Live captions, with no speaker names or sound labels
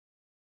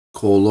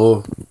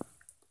Kolo,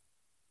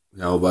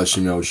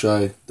 Yahushua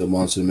Yahushai, the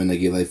monster of men that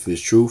gave life for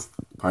his truth,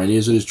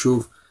 pioneers of his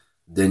truth.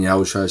 Then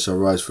Yahushai shall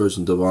rise first,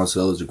 and Devon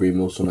Sell is the great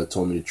millstone that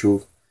told me the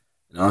truth.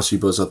 And honestly,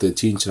 brothers out there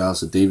teaching to the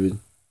house of David,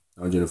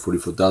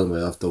 144,000 by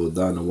after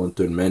Wadan, and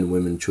 1/3 men,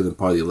 women, and children,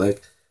 part of the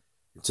elect.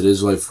 And to the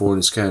Israelite foreign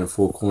is scattered in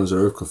four corners of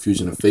the earth,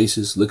 confusion of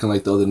faces, looking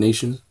like the other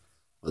nations,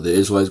 or the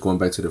Israelites going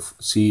back to the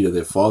seed of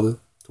their father,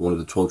 to one of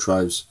the 12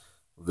 tribes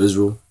of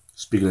Israel,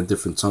 speaking in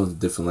different tongues and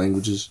different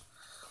languages.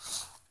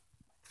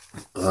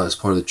 As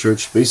part of the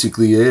church.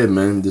 Basically, yeah,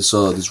 man, this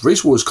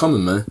race war is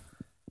coming, man.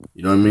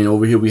 You know what I mean?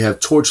 Over here we have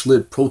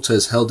torch-lit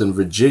protests held in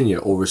Virginia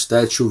over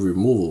statue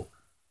removal.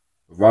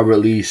 Robert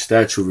Lee's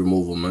statue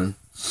removal, man.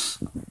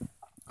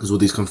 Because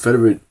with these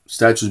Confederate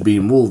statues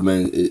being moved,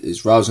 man,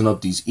 it's rousing up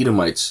these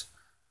Edomites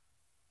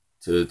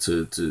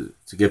to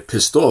get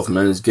pissed off,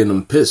 man. It's getting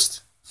them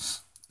pissed.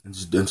 And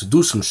to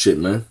do some shit,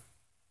 man.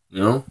 You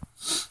know?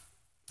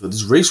 So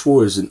this race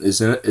war is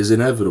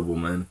inevitable,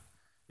 man.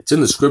 It's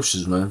in the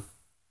scriptures, man.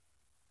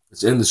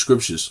 It's in the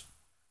scriptures,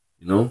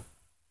 you know?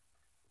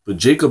 But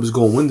Jacob is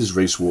going to win this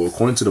race war,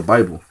 according to the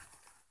Bible.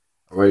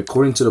 All right?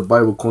 According to the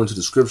Bible, according to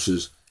the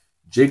scriptures,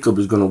 Jacob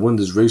is going to win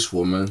this race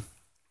war, man.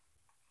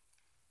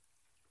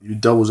 You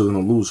devils are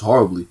going to lose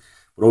horribly.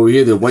 But over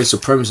here, the white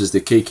supremacists,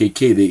 the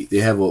KKK, they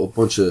have a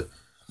bunch of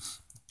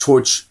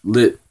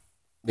torch-lit,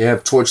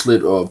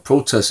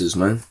 protesters,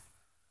 man.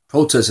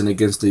 Protesting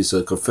against this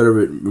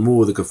Confederate,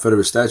 removal of the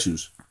Confederate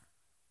statues.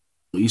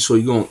 Esau,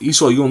 you're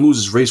gonna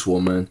lose this race war,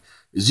 man.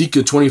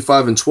 Ezekiel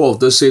 25:12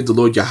 does say the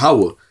Lord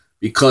Yahweh,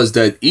 because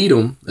that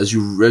Edom, as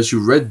you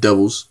red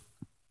devils,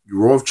 you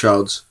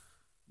Rothschilds,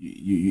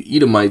 you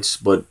Edomites,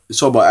 but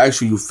it's all about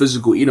actually you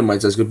physical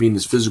Edomites that's gonna be in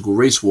this physical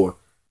race war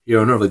here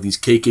on earth, like these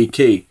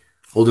KKK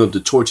holding up the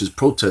torches,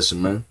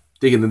 protesting, man,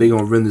 thinking that they're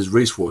gonna win this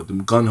race war.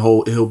 Them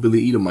gun-ho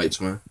hillbilly Edomites,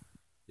 man.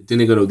 They think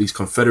they're gonna, these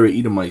Confederate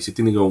Edomites, they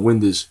think they're gonna win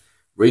this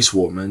race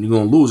war, man. You're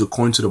gonna lose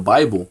according to the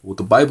Bible, what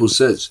the Bible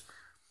says.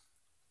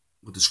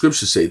 What the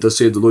scriptures say, thus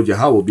saith the Lord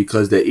Yahweh,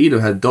 because that Edom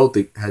had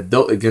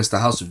dealt against the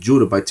house of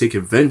Judah by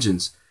taking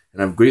vengeance,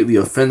 and have greatly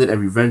offended and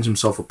revenged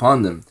himself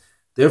upon them.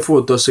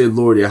 Therefore, thus saith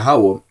the Lord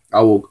Yahweh,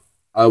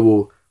 I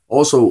will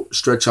also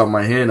stretch out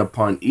my hand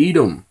upon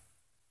Edom,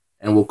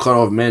 and will cut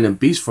off man and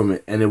beast from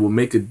it, and it will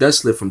make it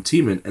desolate from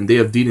Teman, and they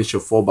of Dedan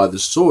shall fall by the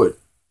sword.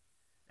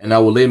 And I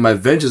will lay my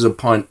vengeance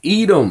upon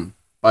Edom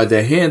by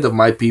the hand of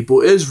my people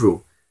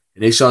Israel,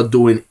 and they shall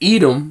do in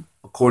Edom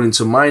according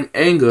to mine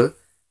anger,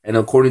 and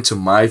according to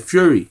my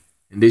fury,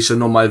 and they shall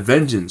know my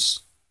vengeance,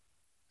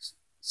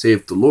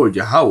 saith the Lord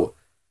Yahweh.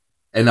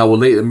 And I will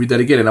lay, let me read that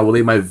again, and I will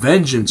lay my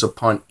vengeance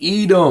upon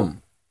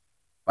Edom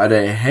by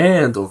the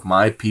hand of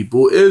my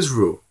people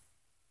Israel,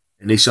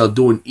 and they shall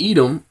do in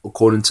Edom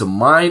according to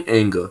mine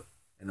anger,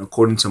 and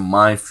according to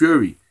my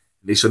fury,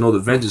 and they shall know the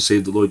vengeance,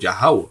 saith the Lord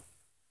Yahweh.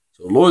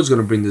 So the Lord's going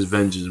to bring this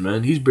vengeance,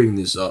 man. He's bringing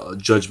this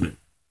judgment.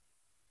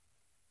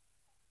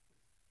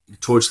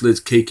 Torch-lit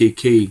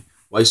KKK,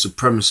 white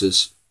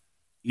supremacists,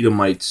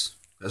 Edomites.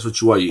 That's what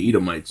you are. You're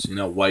Edomites. You're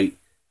not white.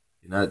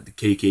 You're not the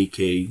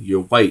KKK.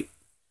 You're white.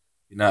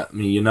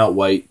 You're not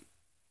white.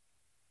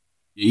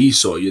 You're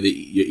Esau.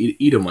 You're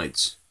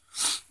Edomites.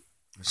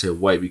 I said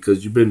white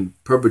because you've been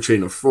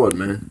perpetrating a fraud,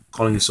 man.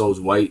 Calling yourselves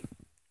white.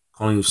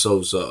 Calling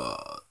yourselves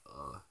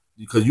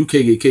because you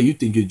KKK, you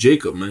think you're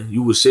Jacob, man.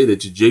 You would say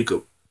that you're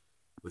Jacob,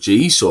 but you're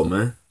Esau,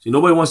 man. See,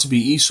 nobody wants to be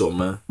Esau,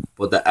 man.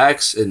 But the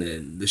acts and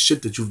the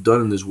shit that you've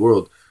done in this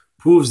world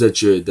proves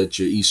that you're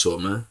Esau,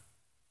 man.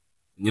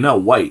 You're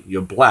not white.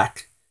 You're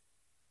black.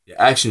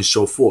 Your actions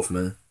show forth,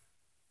 man.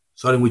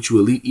 Starting with you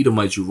elite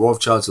Edomites, you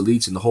Rothschilds,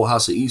 elites, and the whole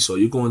house of Esau,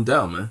 you're going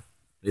down, man.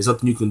 There's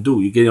nothing you can do.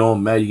 You're getting all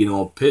mad. You're getting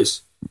all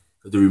pissed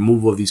at the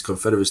removal of these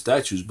Confederate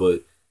statues.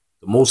 But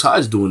the Most High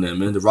is doing that,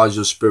 man, to rise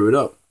your spirit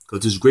up.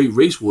 Because this great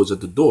race war is at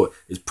the door.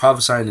 It's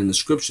prophesying in the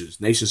scriptures.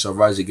 Nation shall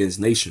rise against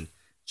nation.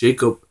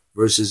 Jacob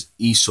versus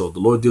Esau. The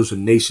Lord deals with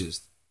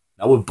nations.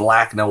 Not with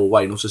black, not with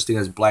white. No such thing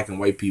as black and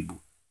white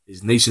people.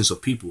 It's nations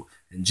of people.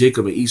 And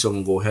Jacob and Esau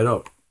gonna go head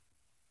up.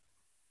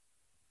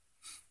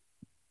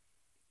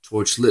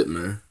 Torch lit,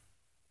 man.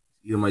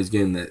 Edomites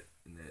getting that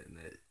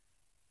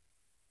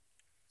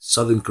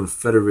Southern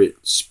Confederate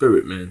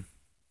spirit, man.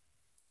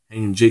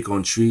 Hanging Jake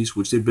on trees,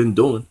 which they've been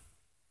doing.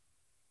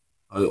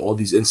 All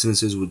these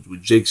incidences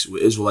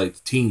with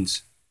Israelite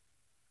teens,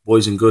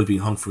 boys and girls being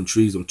hung from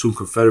trees. Them two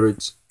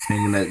Confederates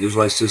hanging that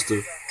Israelite sister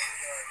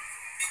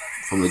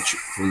from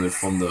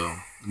the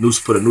noose,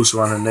 put a noose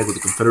around her neck with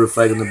the Confederate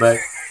flag in the back.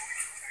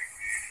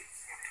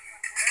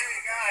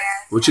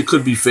 Which it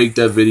could be fake,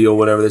 that video,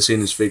 whatever. They're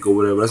saying it's fake or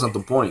whatever. That's not the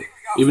point.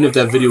 Even if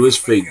that video is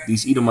fake,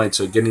 these Edomites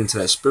are getting into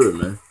that spirit,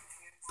 man.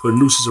 Putting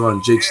nooses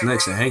around Jake's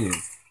necks and hanging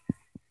him.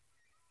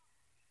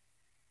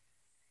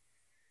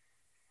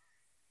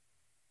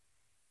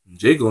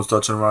 Jake gonna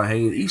start turning around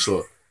hanging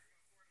Esau.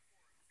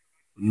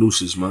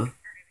 Nooses, man.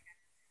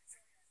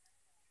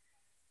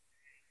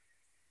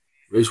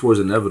 Race war is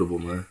inevitable,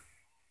 man.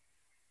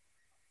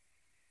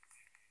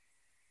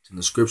 It's in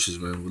the scriptures,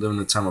 man. We're living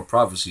in the time of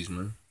prophecies,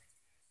 man.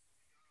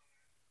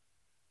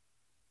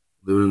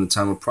 Living in the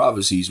time of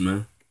prophecies,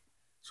 man.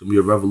 It's going to be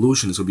a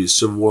revolution. It's going to be a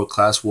civil war,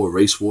 class war,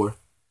 race war.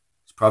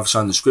 It's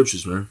prophesying the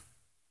scriptures, man.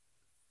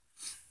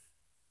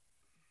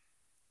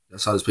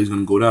 That's how this place is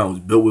going to go down.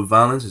 It's built with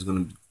violence. It's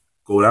going to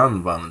go down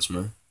in violence,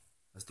 man.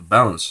 That's the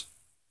balance.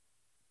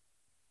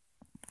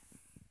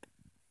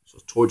 So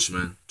torch,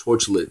 man.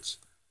 Torch lit.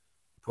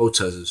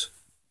 Protesters.